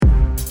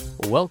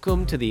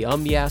Welcome to the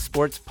Yeah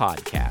Sports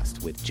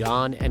Podcast with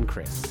John and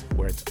Chris,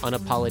 where it's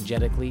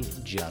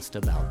unapologetically just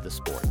about the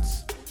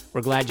sports.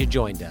 We're glad you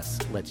joined us.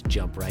 Let's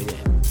jump right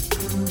in.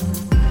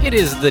 It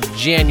is the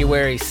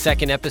January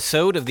 2nd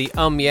episode of the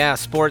Yeah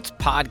Sports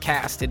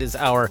Podcast. It is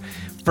our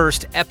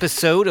first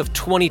episode of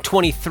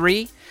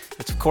 2023.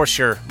 It's, of course,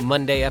 your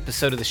Monday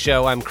episode of the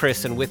show. I'm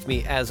Chris, and with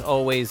me, as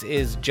always,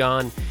 is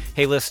John.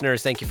 Hey,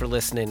 listeners, thank you for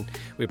listening.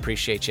 We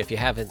appreciate you. If you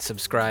haven't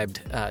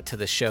subscribed to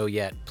the show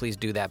yet, please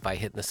do that by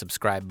hitting the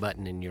subscribe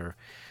button in your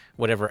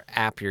whatever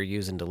app you're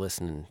using to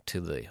listen to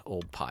the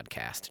old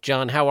podcast.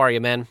 John, how are you,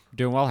 man?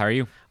 Doing well. How are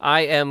you?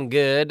 I am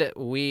good.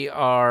 We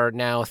are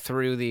now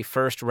through the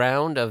first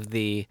round of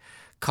the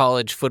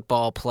college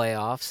football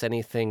playoffs.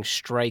 Anything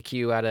strike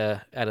you out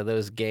of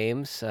those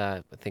games?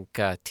 I think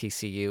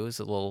TCU is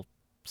a little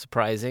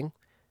surprising.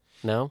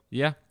 No?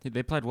 Yeah,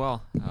 they played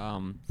well.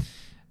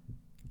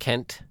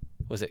 Kent.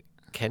 Was it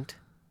Kent?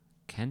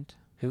 Kent?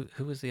 Who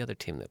was the other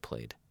team that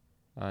played?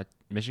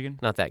 Michigan?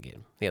 Not that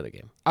game. The other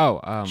game.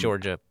 Oh,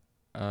 Georgia.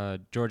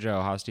 Georgia,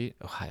 Ohio State.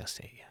 Ohio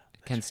State, yeah.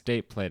 Kent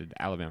State played at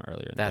Alabama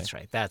earlier. That's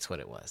right. That's what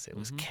it was. It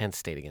was Kent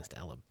State against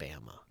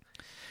Alabama,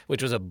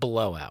 which was a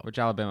blowout. Which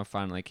Alabama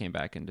finally came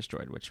back and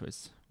destroyed, which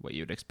was what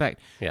you'd expect.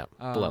 Yeah,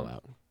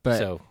 blowout. But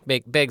so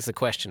begs the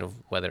question of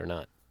whether or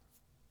not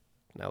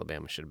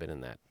Alabama should have been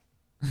in that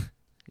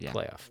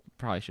playoff.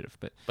 Probably should have,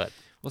 but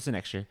we'll see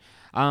next year.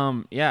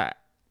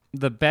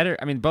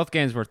 Both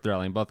games were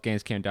thrilling. Both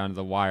games came down to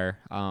the wire.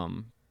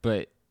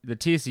 But the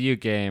TCU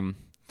game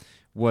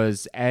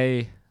was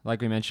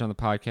like we mentioned on the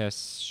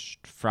podcast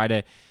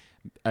Friday,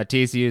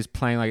 TCU is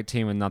playing like a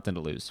team with nothing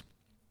to lose.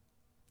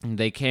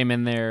 They came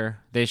in there.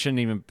 They shouldn't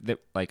even,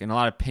 in a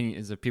lot of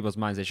opinions of people's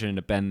minds, they shouldn't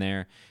have been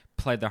there.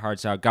 Played their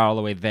hearts out, got all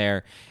the way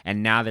there,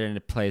 and now they're in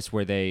a place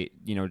where they,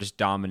 just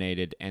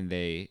dominated and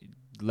they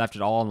left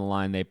it all on the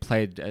line. They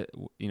played,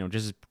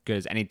 just as good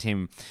as any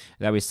team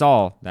that we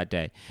saw that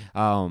day.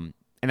 And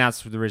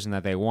that's the reason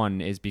that they won,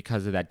 is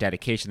because of that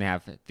dedication they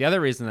have. The other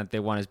reason that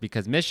they won is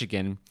because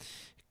Michigan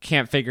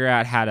can't figure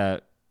out how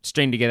to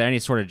string together any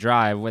sort of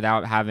drive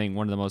without having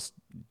one of the most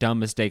dumb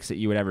mistakes that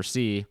you would ever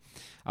see,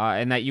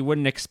 and that you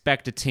wouldn't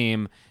expect a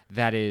team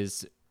that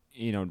is,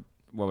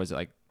 what was it,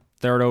 like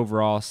third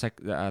overall,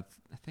 I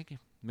think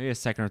maybe a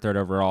second or third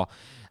overall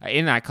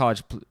in that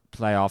college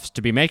playoffs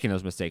to be making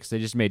those mistakes. They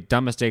just made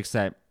dumb mistakes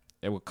that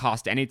it would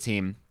cost any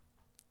team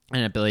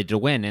an ability to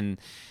win. And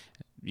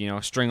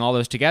string all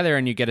those together,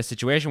 and you get a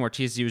situation where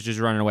TCU is just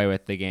running away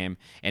with the game.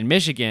 And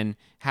Michigan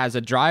has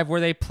a drive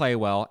where they play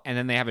well, and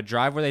then they have a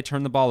drive where they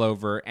turn the ball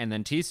over, and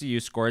then TCU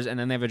scores, and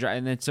then they have a drive,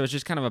 and then so it's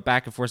just kind of a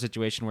back and forth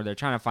situation where they're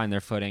trying to find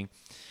their footing,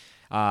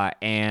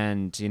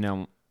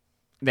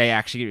 they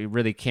actually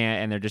really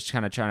can't, and they're just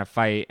kind of trying to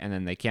fight, and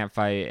then they can't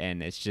fight,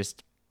 and it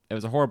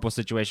was a horrible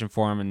situation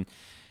for them, and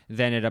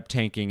they ended up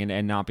tanking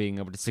and not being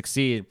able to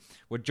succeed.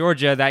 With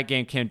Georgia, that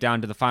game came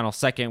down to the final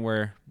second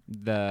where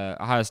the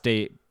Ohio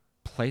State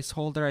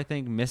placeholder, I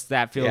think, missed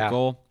that field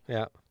goal.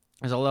 Yeah. It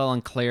was a little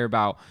unclear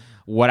about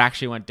what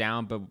actually went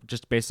down, but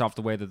just based off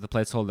the way that the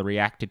placeholder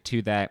reacted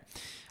to that,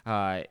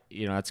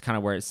 that's kind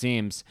of where it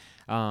seems.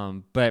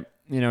 But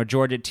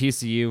Georgia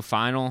TCU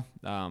final,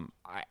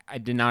 I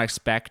did not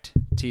expect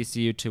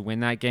TCU to win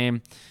that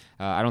game.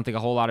 I don't think a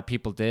whole lot of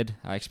people did.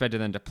 I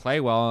expected them to play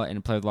well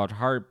and play with a lot of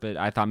heart, but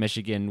I thought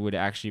Michigan would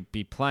actually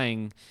be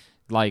playing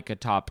like a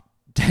top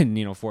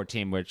 10, 4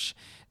 team, which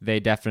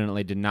they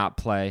definitely did not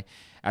play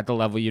at the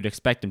level you'd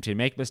expect them to.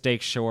 Make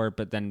mistakes, sure,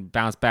 but then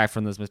bounce back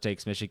from those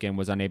mistakes. Michigan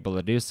was unable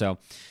to do so.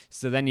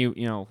 So then you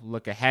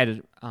look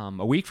ahead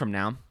a week from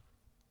now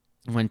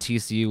when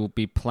TCU will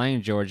be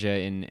playing Georgia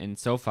in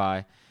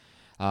SoFi,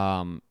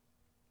 and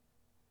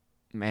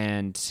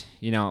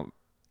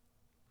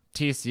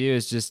TCU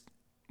is just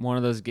one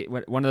of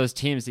those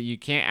teams that you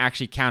can't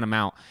actually count them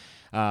out.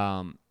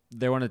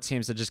 They're one of the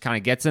teams that just kind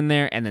of gets in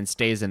there and then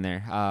stays in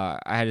there.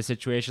 I had a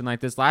situation like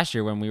this last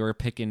year when we were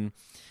picking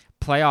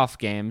playoff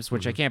games,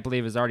 which I can't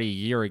believe is already a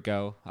year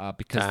ago,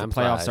 because the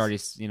playoffs already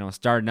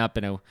starting up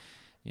in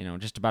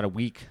just about a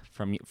week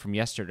from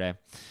yesterday.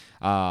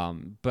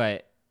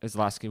 But it was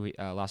last week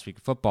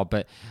of football.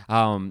 But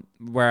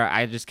where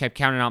I just kept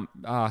counting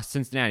out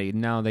Cincinnati.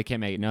 No, they can't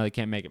make it. No, they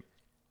can't make it.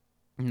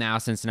 Now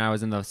Cincinnati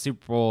was in the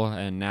Super Bowl,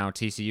 and now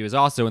TCU is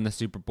also in the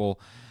Super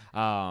Bowl.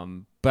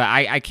 But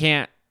I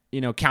can't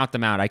count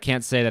them out. I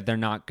can't say that they're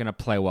not going to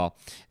play well.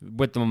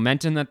 With the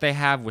momentum that they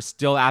have, with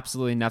still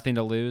absolutely nothing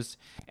to lose,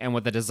 and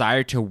with the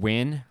desire to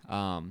win,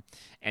 and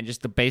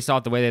just based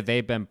off the way that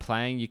they've been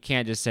playing, you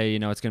can't just say,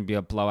 it's going to be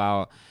a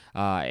blowout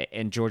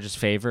in Georgia's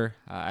favor.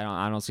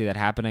 I don't see that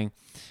happening.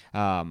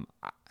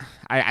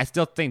 I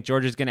still think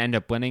Georgia's going to end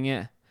up winning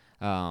it.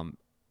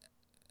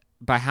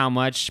 By how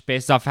much,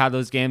 based off how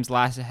those games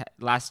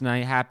last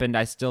night happened,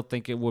 I still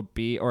think it would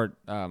be, or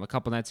a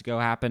couple nights ago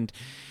happened.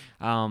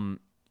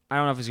 I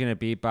don't know if it's going to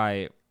be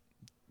by,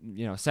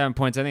 7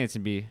 points. I think it's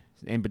going to be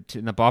in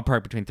the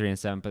ballpark between 3 and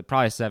 7, but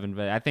probably 7.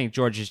 But I think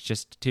Georgia's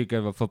just too good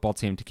of a football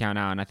team to count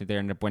out, and I think they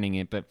ended up winning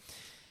it. But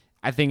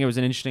I think it was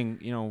an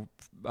interesting,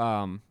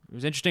 it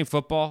was interesting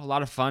football, a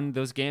lot of fun.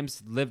 Those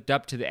games lived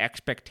up to the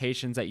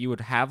expectations that you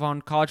would have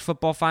on college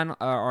football final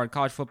or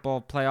college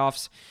football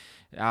playoffs.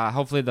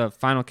 Hopefully the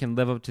final can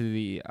live up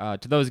to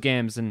those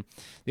games. And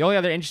the only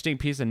other interesting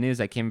piece of news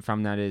that came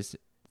from that is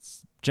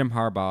Jim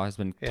Harbaugh has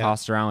been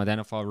tossed around with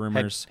NFL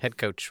rumors. Head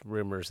coach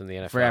rumors in the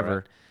NFL. Forever.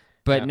 Right?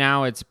 But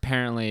now it's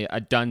apparently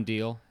a done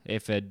deal.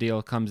 If a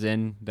deal comes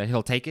in, that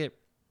he'll take it.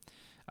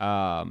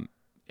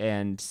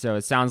 And so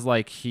it sounds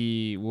like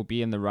he will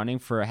be in the running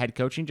for a head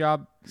coaching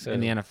job in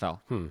the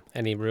NFL.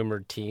 Any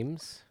rumored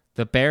teams?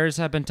 The Bears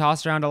have been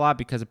tossed around a lot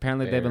because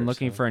apparently they've been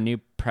looking for a new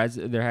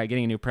president. They're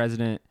getting a new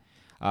president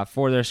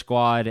for their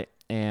squad,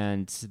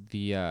 and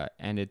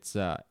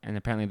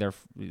apparently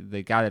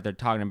the guy that they're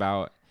talking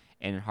about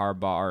and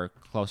Harbaugh are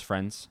close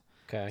friends.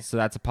 Okay, so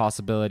that's a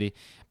possibility.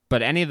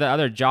 But any of the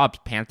other jobs,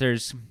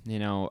 Panthers,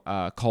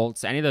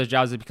 Colts, any of those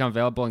jobs that become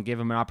available and give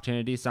him an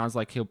opportunity, sounds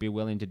like he'll be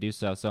willing to do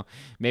so. So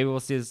maybe we'll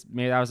see.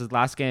 Maybe that was his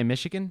last game in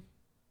Michigan.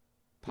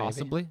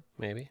 Possibly.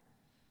 Maybe.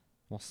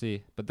 We'll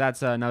see. But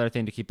that's another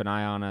thing to keep an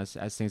eye on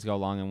as things go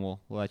along, and we'll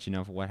let you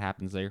know what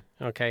happens there.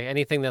 Okay.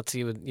 Anything else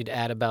you'd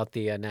add about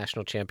the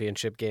national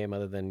championship game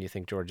other than you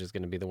think Georgia's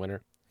going to be the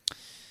winner?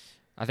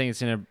 I think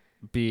it's going to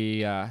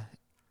be a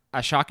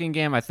shocking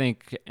game. I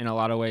think in a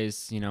lot of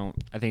ways,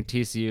 I think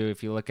TCU,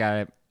 if you look at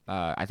it,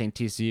 I think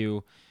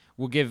TCU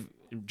will give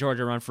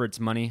Georgia a run for its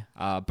money,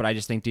 but I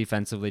just think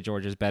defensively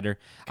Georgia's better.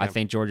 Okay. I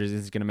think Georgia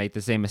is going to make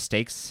the same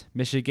mistakes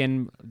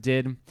Michigan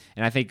did,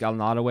 and I think in a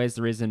lot of ways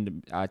the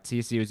reason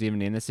TCU is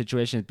even in this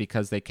situation is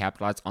because they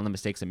capitalized on the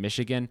mistakes of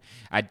Michigan.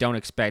 I don't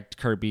expect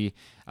Kirby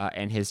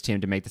and his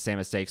team to make the same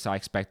mistakes, so I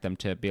expect them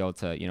to be able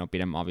to beat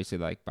them obviously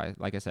like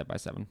I said by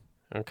 7.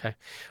 Okay.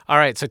 All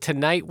right. So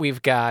tonight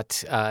we've got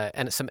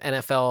some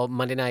NFL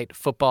Monday Night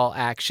Football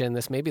action.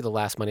 This may be the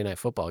last Monday Night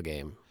Football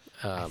game.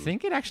 I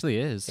think it actually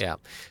is. Yeah.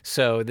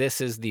 So this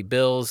is the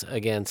Bills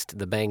against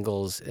the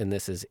Bengals, and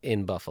this is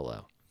in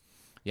Buffalo.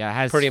 Yeah, it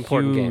has pretty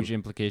important huge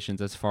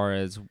implications as far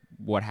as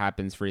what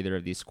happens for either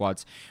of these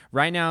squads.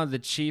 Right now, the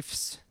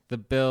Chiefs, the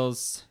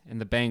Bills,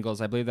 and the Bengals,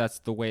 I believe that's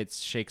the way it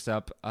shakes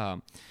up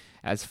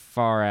as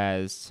far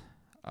as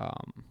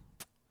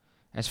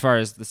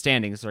the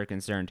standings are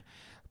concerned.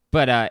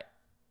 But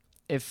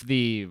if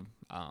the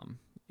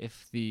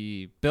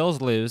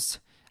Bills lose,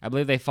 I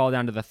believe they fall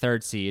down to the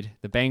 3rd seed.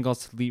 The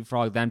Bengals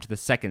leapfrog them to the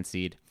 2nd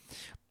seed.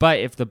 But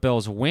if the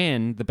Bills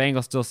win, the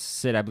Bengals still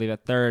sit, I believe,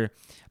 at 3rd.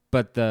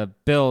 But the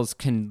Bills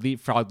can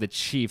leapfrog the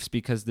Chiefs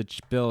because the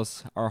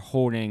Bills are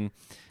holding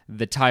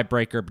the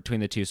tiebreaker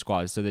between the two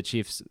squads. So the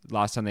Chiefs,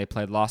 last time they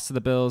played, lost to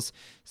the Bills.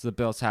 So the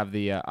Bills have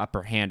the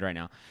upper hand right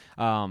now.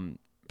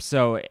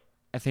 So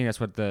I think that's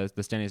what the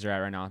standings are at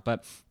right now.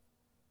 But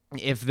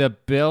if the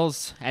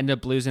Bills end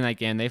up losing that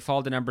game, they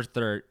fall to number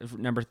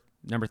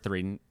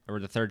 3 or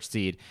the 3rd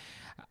seed.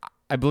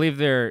 I believe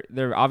their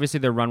obviously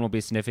their run will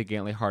be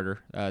significantly harder.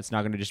 It's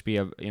not going to just be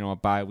a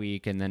bye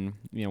week and then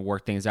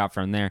work things out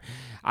from there.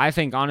 I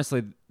think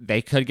honestly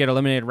they could get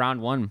eliminated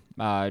round 1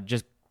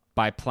 just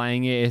by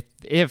playing it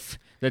if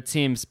the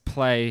teams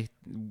play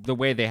the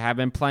way they have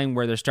been playing,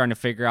 where they're starting to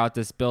figure out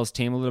this Bills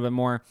team a little bit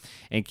more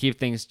and keep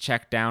things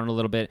checked down a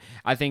little bit.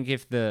 I think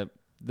if the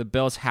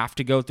Bills have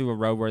to go through a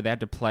road where they have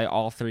to play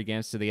all 3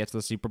 games to get to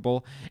the Super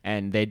Bowl,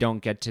 and they don't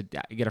get to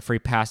get a free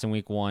pass in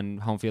week 1,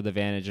 home field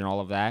advantage and all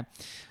of that,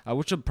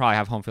 which will probably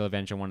have home field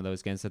advantage in one of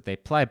those games that they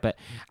play. But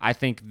I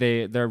think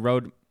their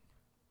road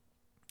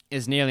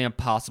is nearly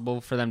impossible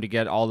for them to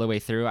get all the way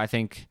through. I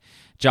think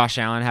Josh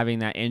Allen having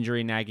that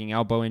nagging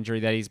elbow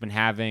injury that he's been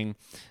having,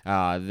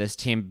 this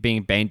team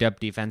being banged up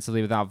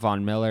defensively without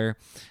Von Miller,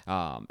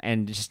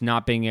 and just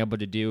not being able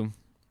to do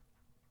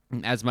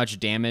as much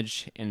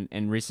damage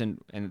in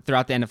recent and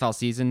throughout the NFL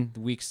season,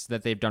 weeks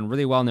that they've done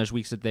really well and there's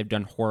weeks that they've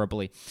done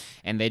horribly,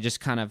 and they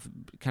just kind of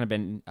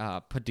been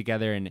put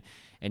together,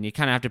 and you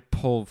kind of have to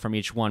pull from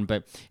each one.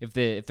 But if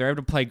they're able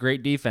to play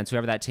great defense,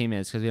 whoever that team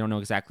is, because we don't know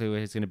exactly what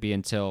it's going to be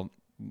until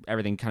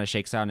everything kind of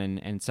shakes out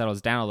and settles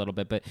down a little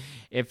bit. But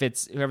if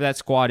it's whoever that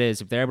squad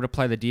is, if they're able to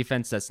play the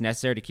defense that's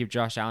necessary to keep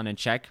Josh Allen in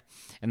check,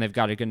 and they've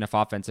got a good enough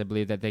offense, I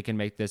believe that they can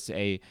make this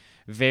a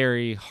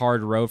very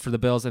hard road for the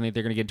Bills. I think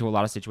they're going to get into a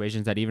lot of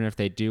situations that even if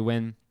they do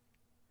win,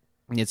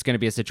 it's going to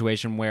be a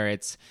situation where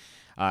it's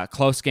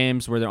close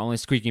games where they're only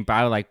squeaking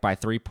by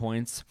 3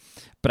 points.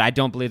 But I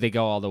don't believe they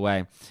go all the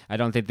way. I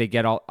don't think they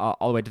get all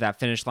the way to that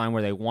finish line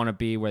where they want to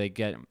be, where they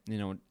get,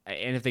 and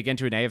if they get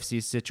into an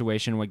AFC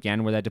situation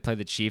again where they have to play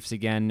the Chiefs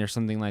again or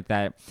something like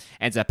that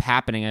ends up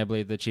happening, I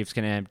believe the Chiefs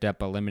can end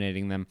up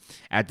eliminating them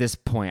at this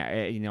point.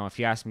 If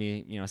you asked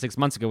me, 6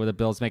 months ago, would the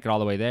Bills make it all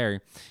the way there?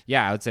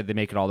 Yeah, I would say they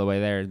make it all the way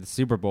there. The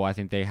Super Bowl, I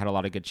think they had a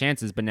lot of good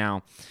chances, but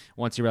now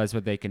once you realize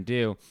what they can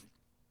do,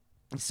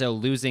 So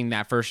losing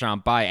that first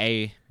round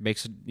bye,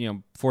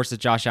 forces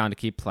Josh Allen to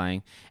keep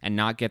playing and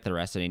not get the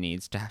rest that he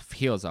needs to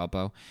heal his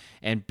elbow.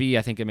 And B,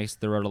 I think it makes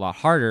the road a lot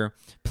harder.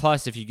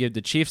 Plus, if you give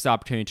the Chiefs the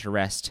opportunity to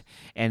rest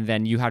and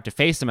then you have to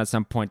face them at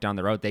some point down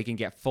the road, they can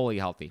get fully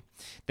healthy.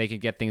 They can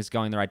get things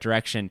going the right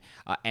direction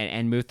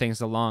and move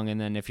things along. And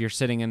then if you're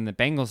sitting in the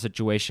Bengals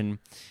situation,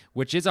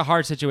 which is a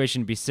hard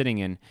situation to be sitting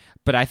in,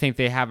 but I think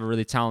they have a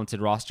really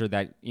talented roster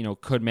that,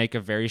 could make a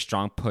very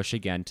strong push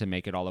again to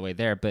make it all the way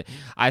there. But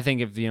I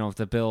think if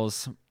the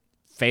Bills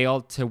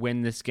fail to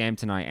win this game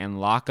tonight and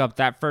lock up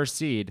that first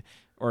seed,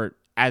 or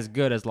as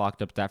good as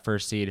locked up that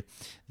first seed,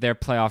 their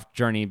playoff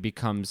journey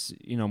becomes,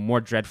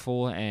 more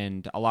dreadful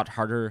and a lot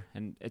harder.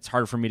 And it's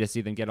harder for me to see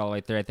them get all the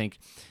way there. I think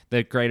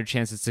the greater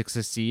chances to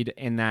succeed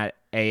in that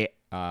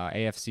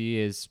AFC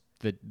is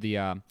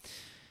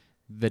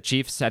the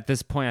Chiefs at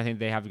this point. I think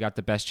they have got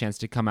the best chance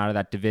to come out of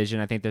that division.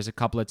 I think there's a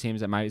couple of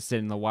teams that might sit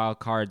in the wild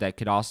card that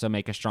could also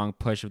make a strong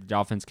push if the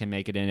Dolphins can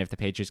make it in, if the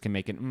Patriots can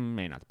make it,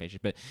 maybe not the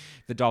Patriots, but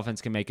if the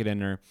Dolphins can make it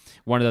in, or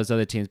one of those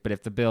other teams. But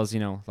if the Bills,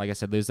 like I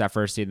said, lose that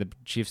first seed, the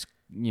Chiefs,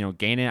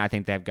 gain it, I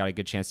think they've got a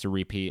good chance to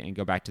repeat and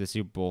go back to the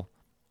Super Bowl.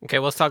 Okay,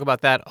 well, let's talk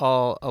about that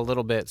all a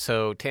little bit.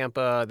 So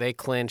Tampa, they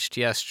clinched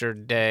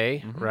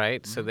yesterday,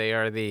 right? So they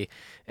are the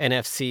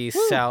NFC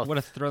South. What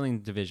a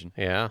thrilling division.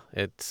 Yeah,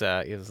 it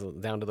was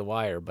down to the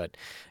wire, but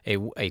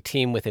a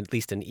team with at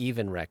least an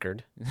even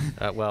record,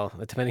 well,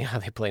 depending on how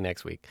they play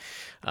next week,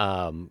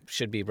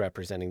 should be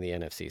representing the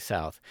NFC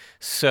South.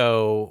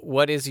 So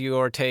what is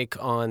your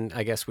take on,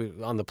 I guess,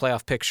 on the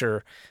playoff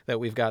picture that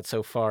we've got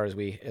so far as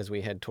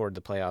we head toward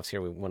the playoffs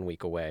here? We're 1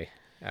 week away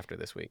after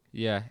this week.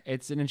 Yeah,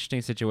 it's an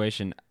interesting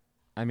situation.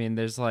 I mean,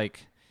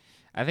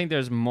 I think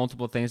there's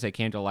multiple things that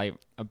came to light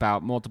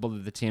about multiple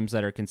of the teams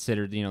that are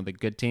considered, the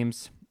good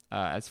teams,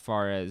 as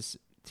far as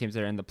teams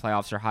that are in the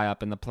playoffs or high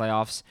up in the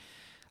playoffs.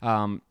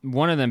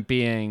 One of them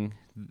being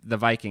the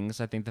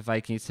Vikings. I think the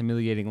Vikings'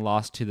 humiliating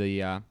loss to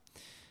the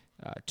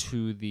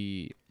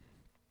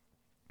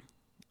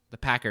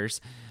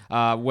Packers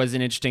was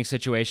an interesting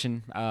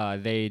situation.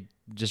 They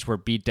just were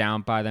beat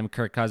down by them.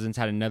 Kirk Cousins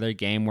had another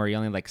game where he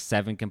only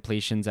 7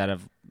 completions out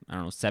of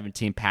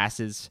 17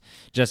 passes.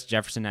 Just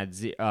Jefferson had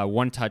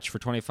 1 touch for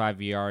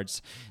 25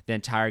 yards the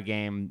entire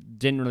game.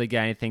 Didn't really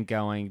get anything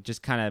going.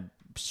 Just kind of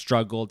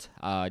struggled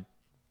to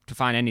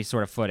find any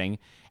sort of footing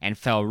and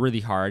fell really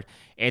hard.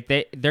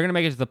 They're going to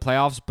make it to the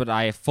playoffs, but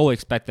I fully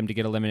expect them to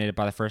get eliminated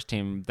by the first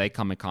team they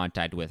come in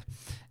contact with.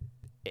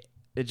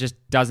 It just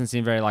doesn't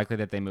seem very likely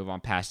that they move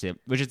on past it,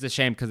 which is a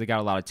shame because they got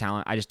a lot of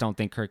talent. I just don't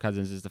think Kirk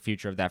Cousins is the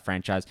future of that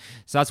franchise.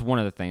 So that's one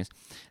of the things.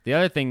 The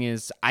other thing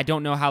is I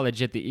don't know how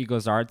legit the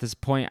Eagles are at this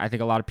point. I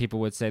think a lot of people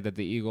would say that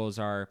the Eagles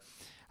are,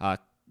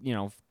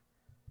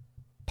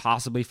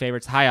 possibly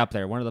favorites high up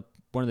there. One of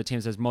the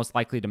teams that's most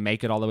likely to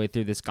make it all the way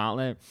through this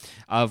gauntlet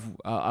of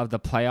the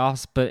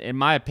playoffs. But in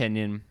my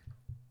opinion,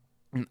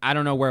 I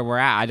don't know where we're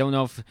at. I don't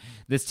know if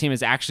this team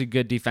is actually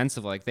good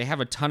defensively. They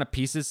have a ton of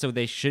pieces, so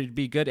they should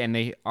be good, and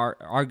they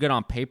are good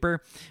on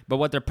paper. But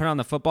what they're putting on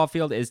the football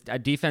field is a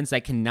defense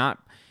that cannot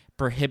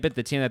prohibit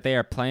the team that they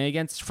are playing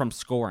against from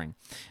scoring.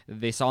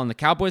 They saw in the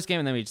Cowboys game,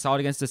 and then we saw it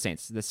against the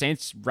Saints. The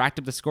Saints racked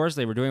up the scores.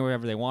 They were doing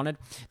whatever they wanted.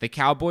 The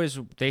Cowboys,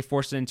 they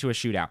forced it into a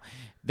shootout.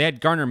 They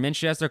had Gardner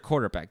Minshew as their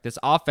quarterback. This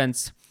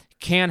offense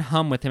can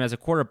hum with him as a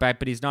quarterback,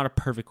 but he's not a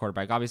perfect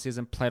quarterback. Obviously, he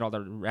hasn't played all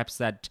the reps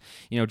that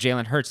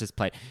Jalen Hurts has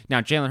played.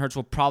 Now, Jalen Hurts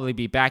will probably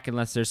be back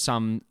unless there's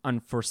some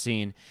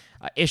unforeseen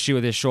issue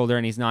with his shoulder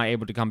and he's not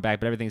able to come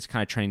back, but everything's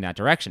kind of trending that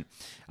direction.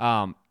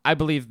 I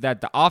believe that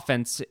the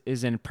offense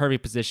is in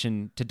perfect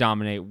position to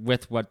dominate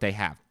with what they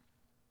have.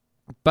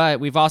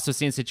 But we've also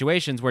seen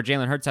situations where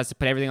Jalen Hurts has to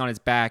put everything on his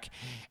back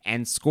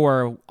and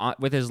score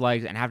with his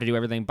legs and have to do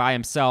everything by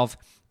himself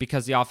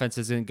because the offense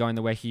isn't going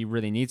the way he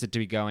really needs it to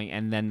be going,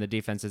 and then the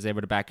defense is able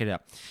to back it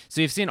up.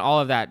 So you've seen all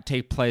of that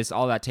take place,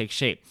 all that take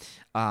shape.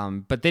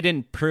 But they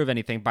didn't prove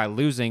anything by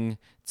losing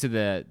to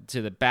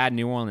the bad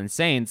New Orleans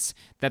Saints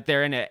that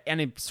they're in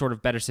any sort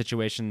of better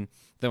situation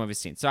than what we've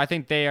seen. So I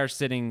think they are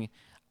sitting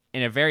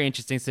in a very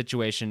interesting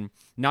situation.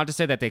 Not to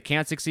say that they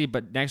can't succeed,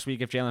 but next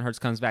week if Jalen Hurts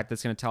comes back,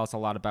 that's going to tell us a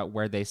lot about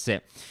where they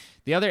sit.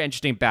 The other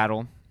interesting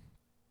battle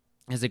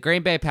is the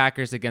Green Bay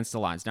Packers against the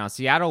Lions. Now,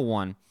 Seattle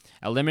won,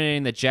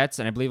 eliminating the Jets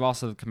and I believe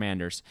also the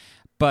Commanders.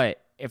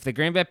 But if the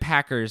Green Bay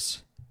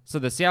Packers, so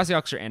the Seattle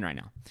Seahawks are in right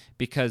now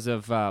because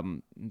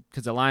the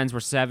Lions were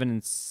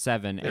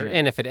 7-7.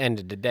 And if it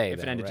ended today,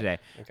 today.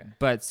 Okay.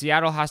 But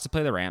Seattle has to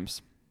play the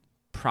Rams.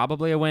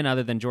 Probably a win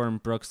other than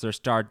Jordan Brooks, their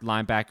star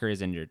linebacker,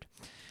 is injured.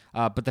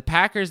 But the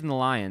Packers and the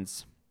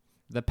Lions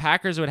would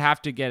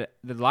have to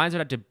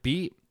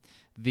beat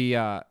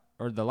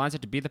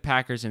the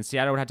Packers, and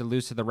Seattle would have to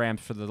lose to the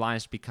Rams for the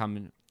Lions to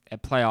become a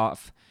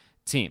playoff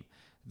team.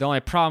 The only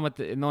problem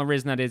and the only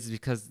reason that is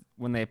because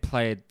when they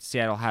played,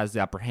 Seattle has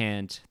the upper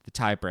hand, the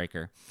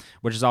tiebreaker,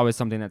 which is always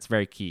something that's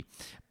very key.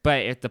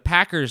 But if the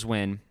Packers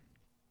win,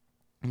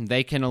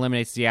 they can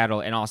eliminate Seattle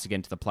and also get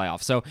into the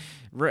playoffs. So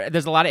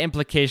there's a lot of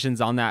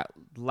implications on that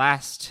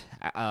last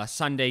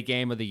Sunday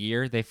game of the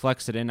year. They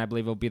flexed it in. I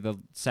believe it'll be the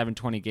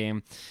 7:20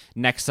 game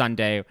next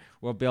Sunday.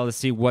 We'll be able to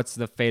see what's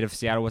the fate of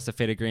Seattle, what's the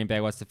fate of Green Bay,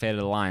 what's the fate of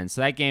the Lions.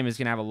 So that game is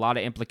going to have a lot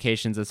of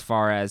implications as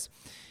far as,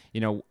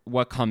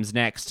 what comes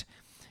next.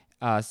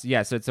 So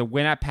it's a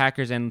win at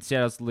Packers and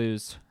Seattle's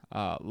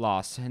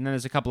loss. And then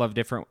there's a couple of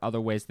different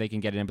other ways they can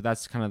get it in, but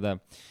that's kind of the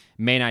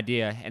main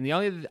idea. And the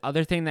only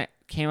other thing that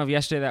came up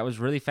yesterday that was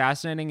really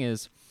fascinating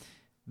is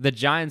the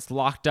Giants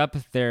locked up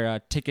their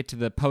ticket to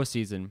the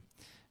postseason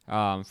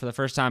for the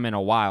first time in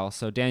a while.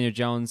 So Daniel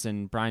Jones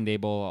and Brian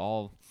Dable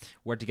all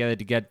worked together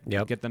to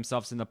get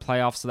themselves in the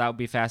playoffs. So that would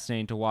be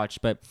fascinating to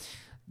watch. But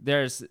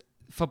there's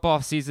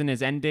football season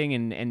is ending,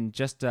 and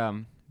just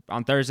on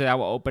Thursday that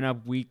will open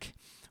up week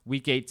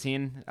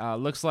 18.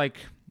 Looks like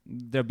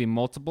there'll be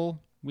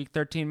multiple week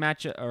 13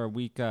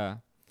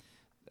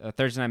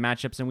 Thursday night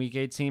matchups in week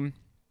 18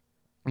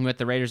 with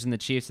the Raiders and the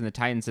Chiefs and the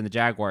Titans and the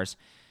Jaguars.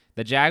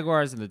 The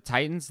Jaguars and the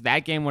Titans,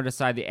 that game will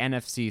decide the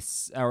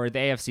NFC or the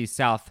AFC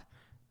South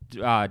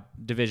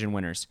division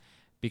winners,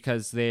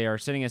 because they are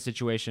sitting in a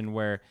situation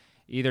where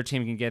either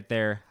team can get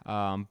there,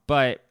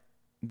 but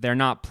they're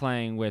not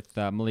playing with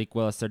Malik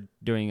Willis. They're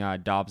doing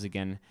Dobbs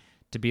again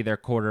to be their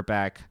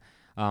quarterback.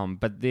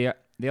 But the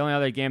only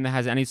other game that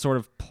has any sort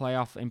of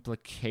playoff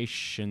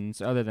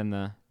implications other than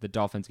the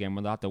Dolphins game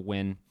without the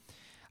win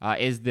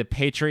is the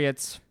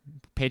Patriots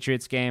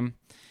game.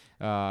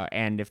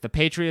 And if the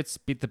Patriots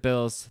beat the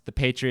Bills, the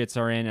Patriots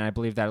are in, and I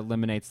believe that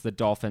eliminates the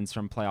Dolphins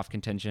from playoff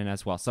contention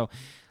as well. So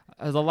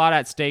there's a lot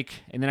at stake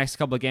in the next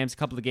couple of games. A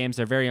couple of games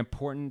are very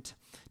important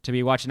to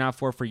be watching out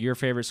for your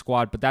favorite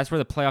squad, but that's where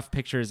the playoff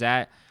picture is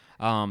at.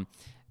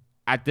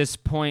 At this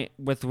point,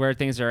 with where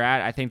things are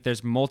at, I think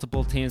there's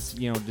multiple teams,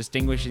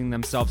 distinguishing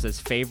themselves as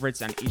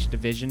favorites on each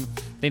division.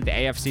 I think the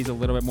AFC is a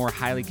little bit more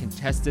highly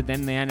contested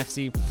than the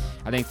NFC.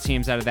 I think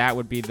teams out of that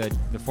would be the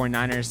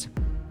 49ers.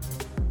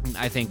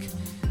 I think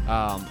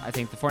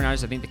the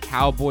 49ers, I think the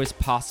Cowboys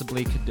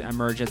possibly could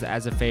emerge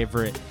as a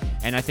favorite,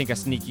 and I think a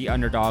sneaky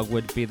underdog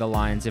would be the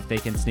Lions if they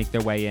can sneak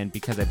their way in,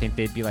 because I think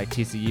they'd be like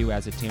TCU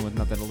as a team with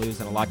nothing to lose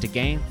and a lot to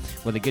gain,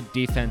 with a good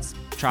defense,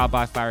 trial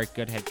by fire,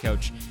 good head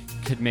coach.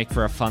 Could make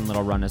for a fun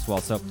little run as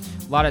well. So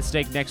a lot at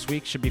stake next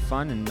week, should be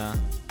fun, and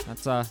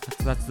that's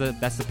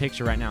the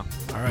picture right now.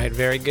 All right,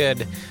 very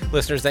good.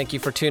 Listeners, thank you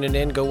for tuning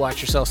in. Go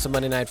watch yourself some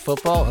Monday Night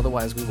Football.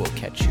 Otherwise, we will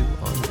catch you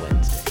on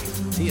Wednesday.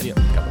 See ya.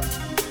 God bless.